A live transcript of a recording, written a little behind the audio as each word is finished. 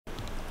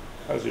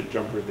How's your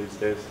jumper these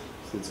days,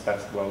 since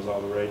basketball's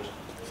all the rage?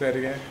 Say it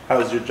again.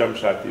 How's your jump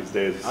shot these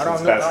days, I don't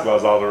since know.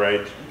 basketball's all the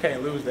rage? You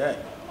can't lose that.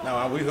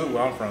 No, we hoop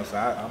where I'm from, so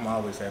I'm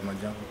always having my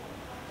jumper.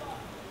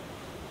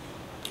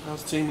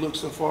 How's the team look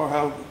so far?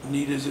 How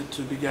neat is it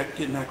to be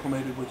getting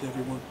acclimated with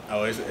everyone?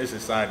 Oh, it's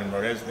exciting,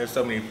 bro. There's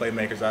so many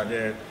playmakers out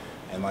there,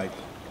 and like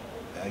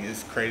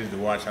it's crazy to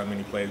watch how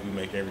many plays we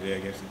make every day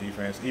against the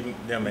defense. Even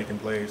them making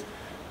plays,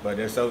 but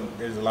there's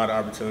a lot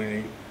of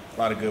opportunity, a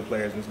lot of good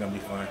players, and it's gonna be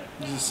fun.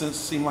 Does it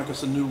seem like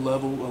it's a new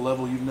level, a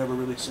level you've never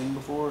really seen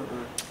before? Or?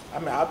 I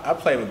mean, I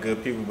play with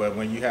good people, but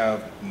when you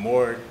have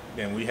more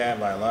than we have,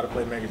 like a lot of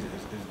playmakers,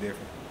 it's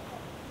different.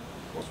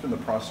 What's been the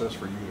process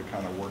for you to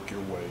kind of work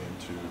your way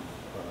into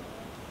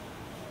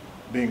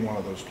being one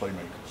of those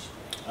playmakers?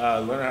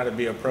 Learning how to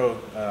be a pro,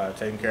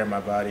 taking care of my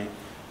body.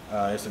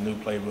 It's a new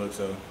playbook,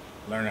 so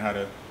learning how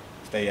to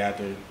stay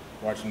after,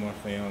 watching more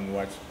film,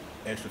 watch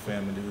extra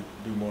film, and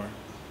do more.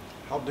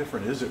 How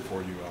different is it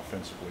for you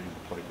offensively in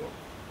the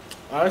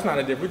playbook? It's not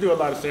a different. We do a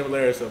lot of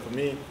similarities, so for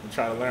me, to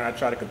try to learn, I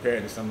try to compare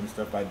it to some of the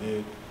stuff I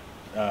did.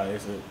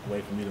 It's a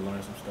way for me to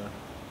learn some stuff.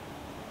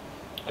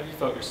 Have you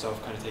felt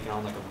yourself kind of taking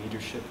on like a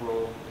leadership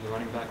role in the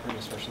running back room,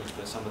 especially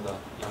with some of the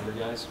younger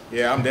guys?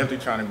 Yeah, I'm definitely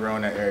trying to grow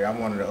in that area. I'm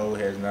one of the old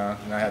heads now,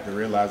 and I have to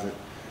realize it.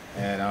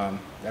 And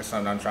that's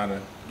something I'm trying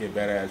to get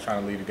better at,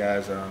 trying to lead the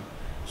guys,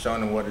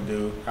 showing them what to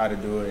do, how to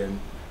do it, and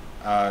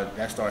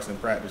that starts in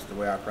practice, the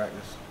way I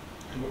practice.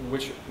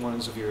 Which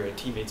ones of your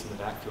teammates in the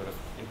backfield have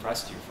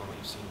impressed you from what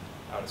you've seen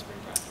out of spring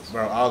practice?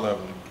 Bro, all of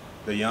them.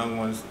 The young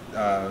ones,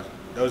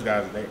 those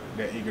guys,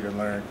 they're eager to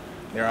learn.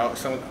 They're all,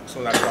 soon as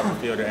I go off the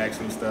field, they're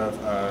asking me stuff.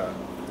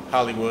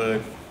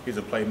 Hollywood, he's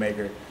a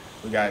playmaker.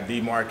 We got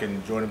D-Mark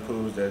and Jordan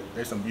Poos.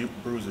 They're some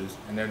bruisers,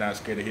 and they're not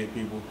scared to hit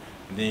people.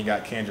 And then you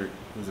got Kendrick,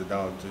 who's a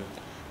dog, too.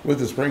 With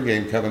the spring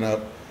game coming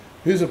up,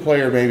 who's a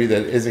player maybe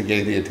that isn't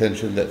getting the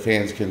attention that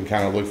fans can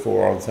kind of look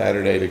for on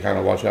Saturday to kind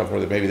of watch out for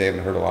that maybe they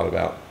haven't heard a lot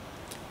about?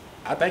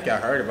 I think I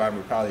heard about him,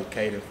 but probably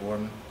Caden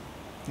Foreman,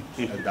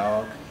 a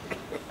dog.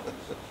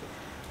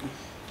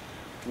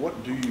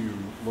 What do you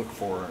look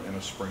for in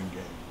a spring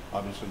game?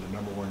 Obviously, the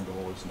number one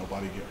goal is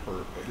nobody get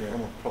hurt, but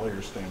from a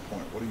player's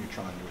standpoint, what are you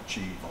trying to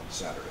achieve on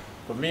Saturday?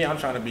 For me, I'm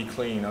trying to be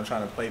clean. I'm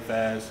trying to play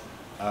fast,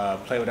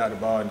 play without the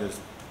ball, and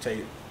just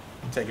take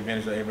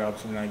advantage of every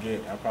opportunity I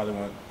get. I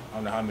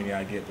don't know how many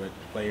I get, but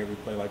play every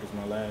play like it's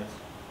my last.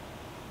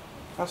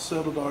 How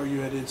settled are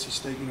you at NC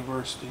State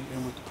University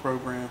and with the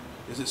program?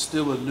 Is it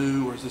still a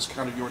new, or is this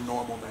kind of your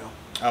normal now?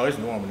 Oh, it's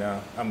normal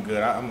now. I'm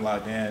good. I'm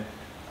locked in.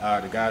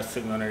 The guys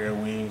took me under their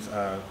wings,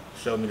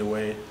 showed me the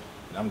way,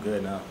 and I'm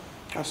good now.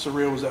 How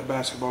surreal was that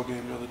basketball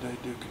game the other day,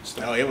 Duke and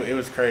State? Oh, it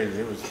was crazy.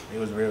 It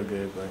was real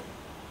good, but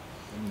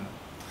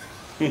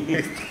you know.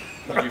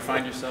 Did you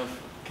find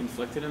yourself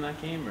conflicted in that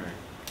game, or?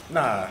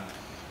 Nah,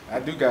 I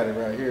do got it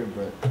right here,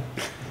 but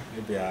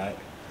it'll be all right.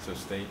 So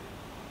State.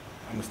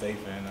 I'm a State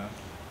fan now.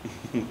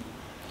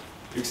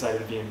 You excited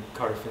to be in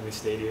Carter Finley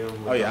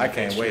Stadium? Oh yeah, I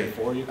can't wait.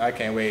 For you? I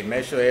can't wait.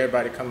 Make sure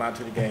everybody come out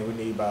to the game.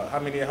 We need about, how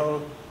many at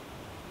home?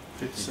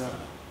 57.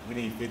 We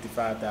need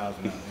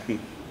 55,000 out there.